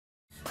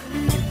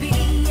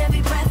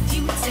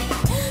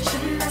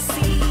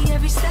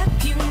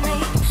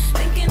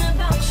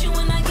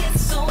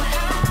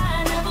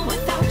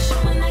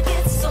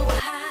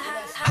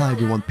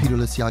everyone, Peter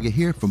Liciaga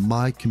here from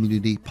My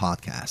Community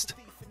Podcast.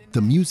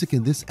 The music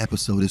in this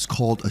episode is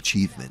called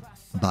Achievement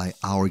by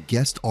our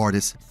guest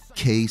artist,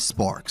 Kay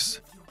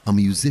Sparks, a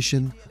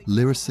musician,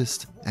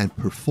 lyricist, and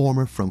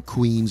performer from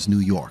Queens, New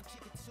York.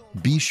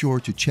 Be sure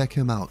to check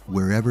him out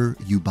wherever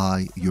you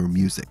buy your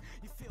music.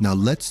 Now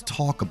let's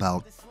talk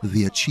about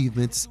the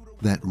achievements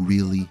that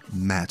really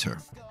matter.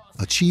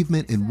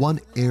 Achievement in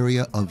one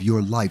area of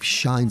your life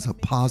shines a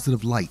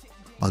positive light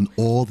on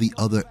all the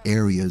other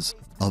areas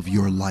of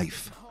your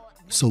life.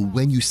 So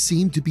when you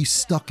seem to be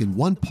stuck in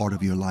one part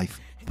of your life,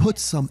 put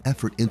some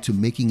effort into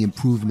making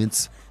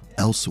improvements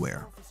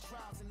elsewhere.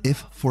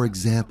 If, for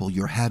example,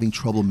 you're having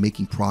trouble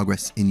making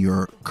progress in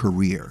your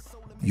career,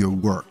 your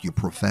work, your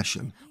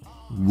profession,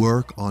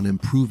 work on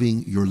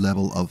improving your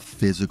level of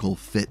physical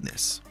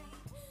fitness.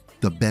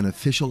 The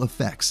beneficial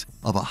effects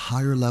of a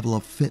higher level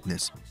of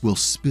fitness will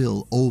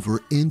spill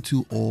over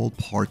into all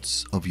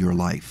parts of your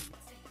life.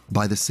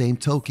 By the same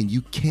token,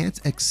 you can't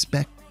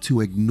expect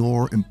to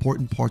ignore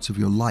important parts of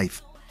your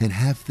life and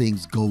have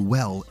things go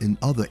well in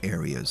other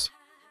areas.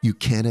 You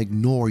can't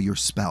ignore your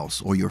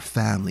spouse or your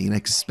family and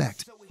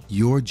expect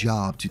your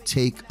job to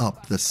take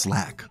up the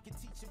slack.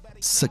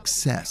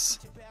 Success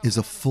is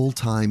a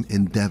full-time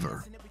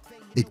endeavor.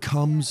 It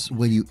comes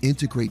when you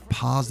integrate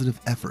positive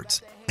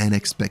efforts and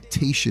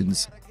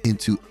expectations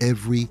into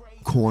every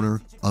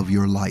corner of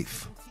your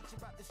life.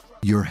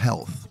 Your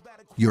health,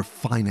 your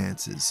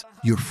finances,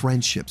 your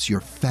friendships,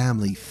 your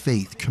family,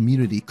 faith,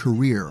 community,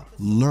 career,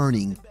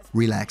 learning,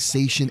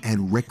 relaxation,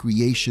 and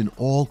recreation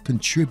all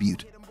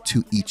contribute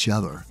to each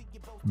other.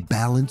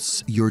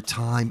 Balance your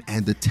time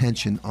and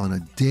attention on a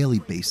daily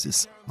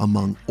basis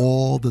among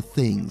all the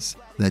things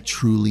that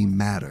truly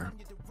matter,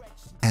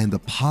 and the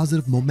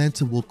positive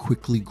momentum will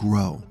quickly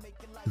grow.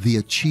 The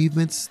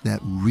achievements that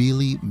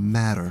really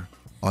matter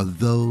are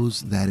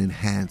those that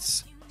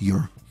enhance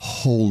your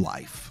whole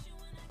life.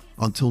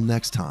 Until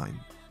next time,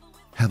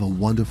 have a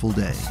wonderful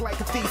day. It's like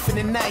a thief in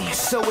the night,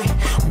 so we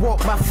walk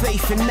by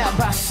faith and not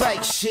by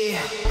sight, shit.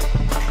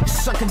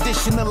 It's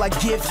unconditional, I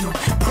give you.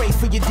 Pray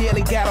for your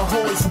daily, gotta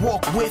always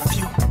walk with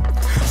you.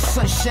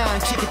 Sunshine,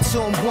 kick it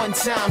to him one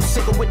time.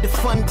 Sick of with the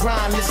fun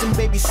grind. Listen,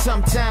 baby,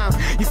 sometime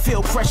you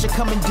feel pressure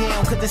coming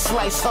down, cause this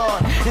life's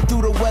hard. And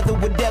through the weather,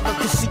 whatever,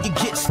 cause see you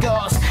get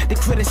scars. They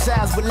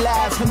criticize with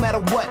lies, no matter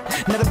what.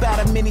 Not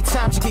about how many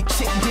times you get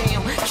kicked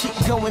down.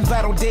 Keep going,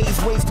 battle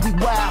days, ways to be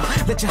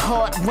wild. Let your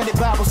heart run it,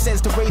 Bible says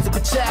to raise up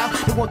a child.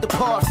 They won't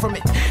depart from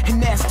it.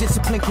 And that's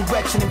discipline,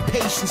 correction, and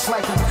patience.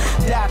 Like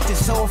a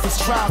doctor's office,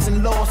 trials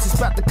and losses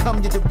about to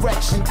come your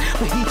direction.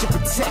 But heed your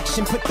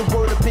protection, put the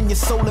word up in your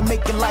soul and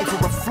make your life a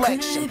reflection.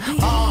 Could it be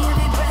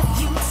every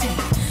breath you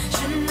take?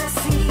 Shouldn't I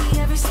see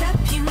every step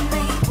you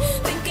make?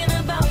 Thinking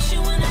about you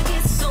when I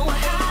get so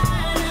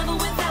high, never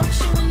without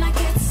you when I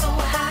get so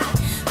high.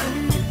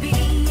 Couldn't it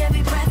be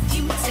every breath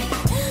you take?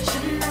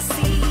 Shouldn't I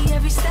see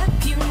every step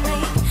you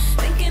make?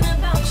 Thinking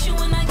about you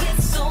when I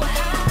get so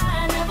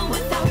high, never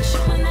without you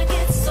when I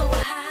get so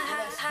high.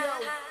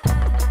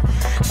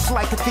 It's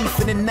like a thief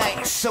in the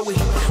night, so we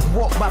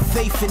walk by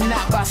faith and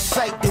not by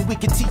sight. That we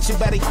can teach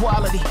about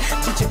equality,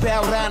 teach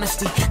about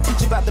honesty,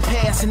 teach about the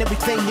past and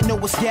everything you know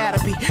it's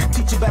gotta be.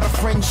 Teach about a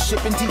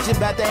friendship and teach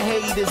about the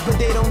haters, but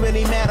they don't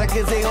really matter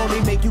cause they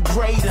only make you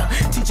greater.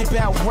 Teach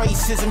about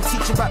racism,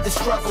 teach about the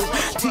struggle,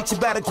 teach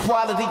about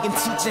equality and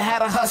teach you how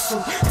to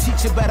hustle.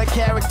 Teach about a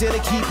character to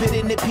keep it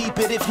and to peep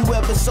it. If you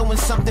ever sowing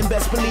something,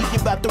 best believe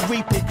you're about to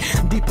reap it.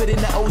 Deeper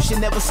than the ocean,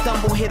 never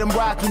stumble, hit 'em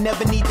rock. You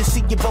never need to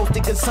see you both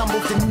think it's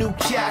humble to new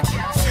cock.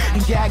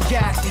 And God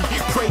got thee,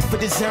 pray for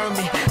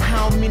discernment.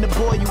 I don't mean to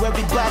bore you,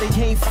 everybody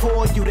ain't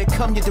for you. They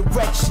come your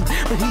direction,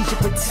 but he's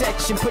your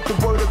protection. Put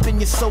the word up in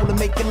your soul and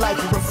make your life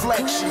a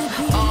reflection.